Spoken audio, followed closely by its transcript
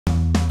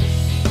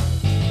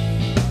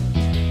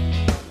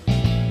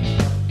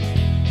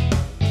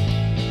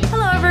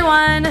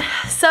everyone.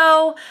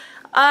 So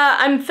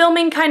I'm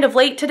filming kind of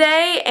late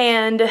today,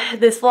 and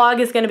this vlog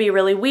is going to be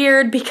really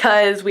weird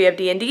because we have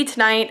D&D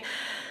tonight.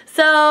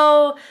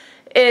 So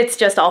it's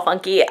just all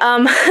funky.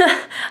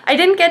 I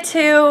didn't get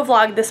to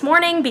vlog this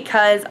morning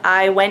because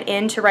I went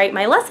in to write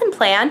my lesson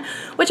plan,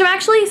 which I'm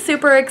actually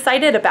super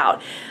excited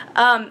about.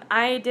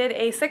 I did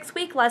a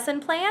 6-week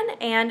lesson plan,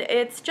 and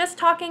it's just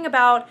talking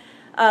about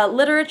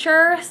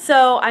literature.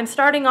 So I'm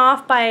starting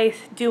off by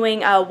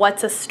doing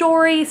what's a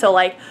story, so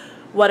like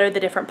what are the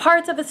different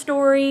parts of a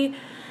story,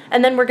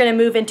 and then we're going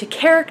to move into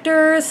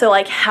characters, so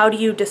like how do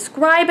you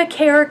describe a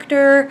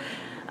character,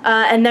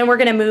 and then we're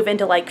going to move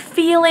into like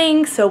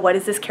feelings, so what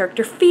is this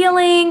character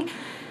feeling,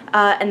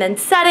 and then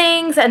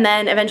settings, and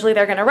then eventually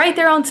they're going to write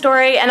their own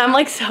story. And I'm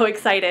like so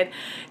excited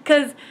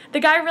because the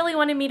guy really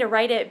wanted me to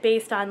write it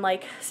based on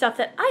like stuff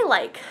that I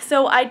like.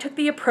 So I took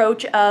the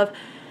approach of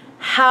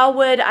how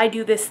would I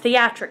do this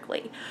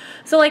theatrically.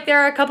 So like there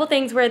are a couple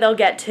things where they'll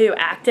get to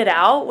act it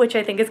out, which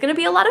I think is going to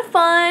be a lot of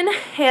fun,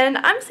 and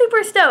I'm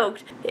super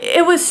stoked.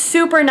 It was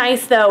super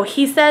nice though.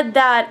 He said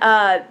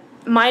that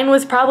mine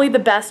was probably the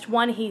best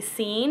one he's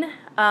seen,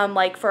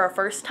 like for a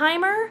first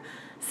timer.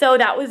 So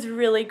that was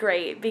really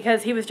great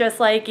because he was just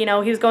like, you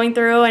know, he was going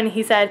through and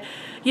he said,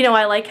 you know,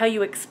 I like how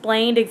you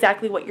explained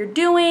exactly what you're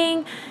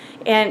doing.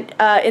 And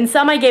in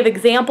some I gave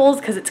examples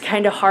because it's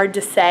kind of hard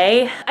to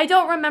say. I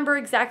don't remember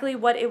exactly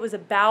what it was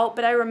about,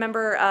 but I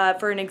remember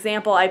for an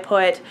example I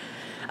put,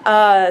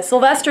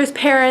 Sylvester's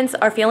parents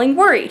are feeling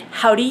worried.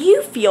 How do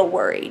you feel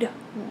worried?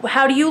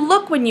 How do you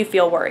look when you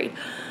feel worried?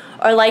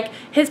 Or like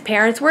his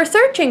parents were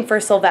searching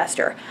for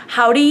Sylvester.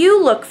 How do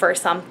you look for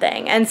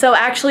something? And so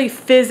actually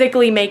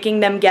physically making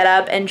them get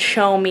up and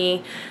show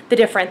me the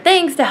different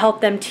things to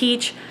help them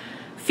teach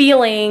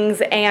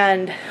feelings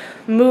and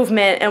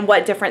movement and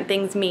what different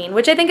things mean,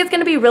 which I think is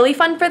going to be really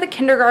fun for the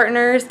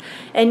kindergartners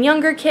and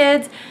younger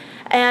kids.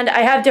 And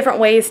I have different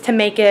ways to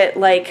make it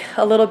like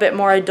a little bit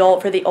more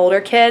adult for the older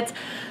kids.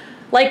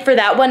 Like for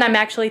that one, I'm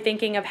actually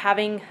thinking of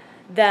having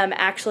them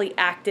actually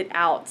act it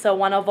out. So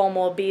one of them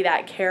will be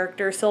that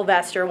character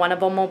Sylvester, one of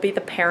them will be the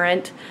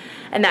parent,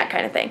 and that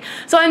kind of thing.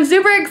 So I'm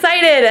super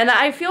excited, and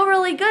I feel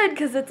really good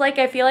because it's like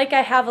I feel like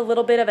I have a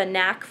little bit of a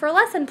knack for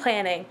lesson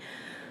planning,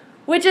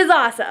 which is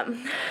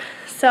awesome.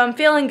 So I'm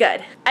feeling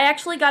good. I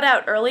actually got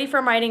out early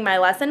from writing my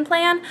lesson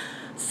plan,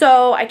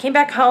 so I came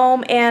back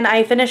home and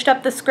I finished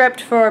up the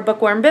script for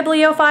Bookworm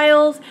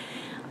Bibliophiles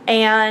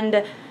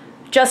and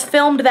just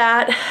filmed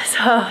that,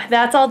 so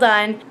that's all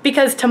done.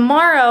 Because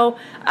tomorrow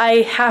I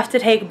have to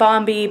take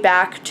Mandi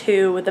back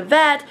to the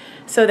vet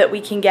so that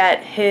we can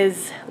get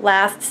his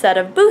last set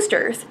of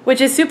boosters, which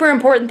is super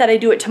important that I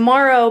do it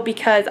tomorrow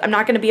because I'm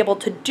not going to be able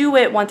to do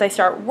it once I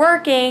start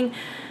working,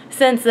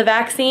 since the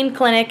vaccine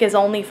clinic is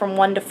only from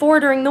 1 to 4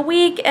 during the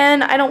week,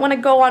 and I don't want to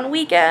go on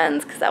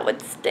weekends because that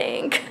would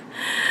stink.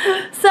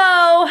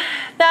 So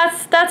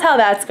that's how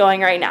that's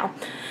going right now.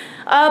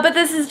 But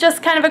this is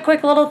just kind of a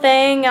quick little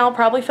thing. I'll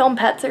probably film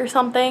pets or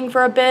something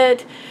for a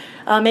bit.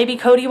 Maybe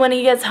Cody when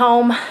he gets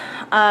home,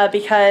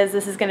 because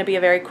this is going to be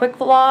a very quick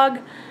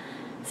vlog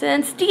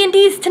since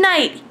D&D's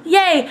tonight.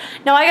 Yay!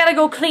 Now I gotta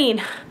go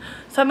clean.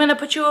 So I'm going to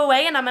put you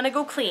away and I'm going to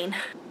go clean.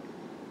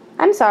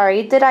 I'm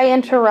sorry, did I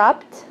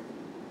interrupt?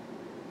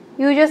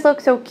 You just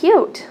look so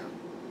cute.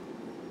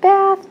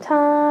 Bath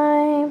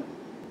time.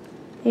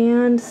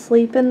 And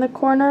sleep in the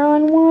corner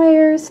on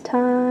wires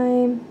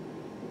time.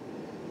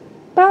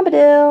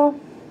 Bombadil.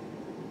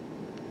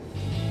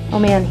 Oh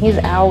man, he's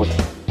out.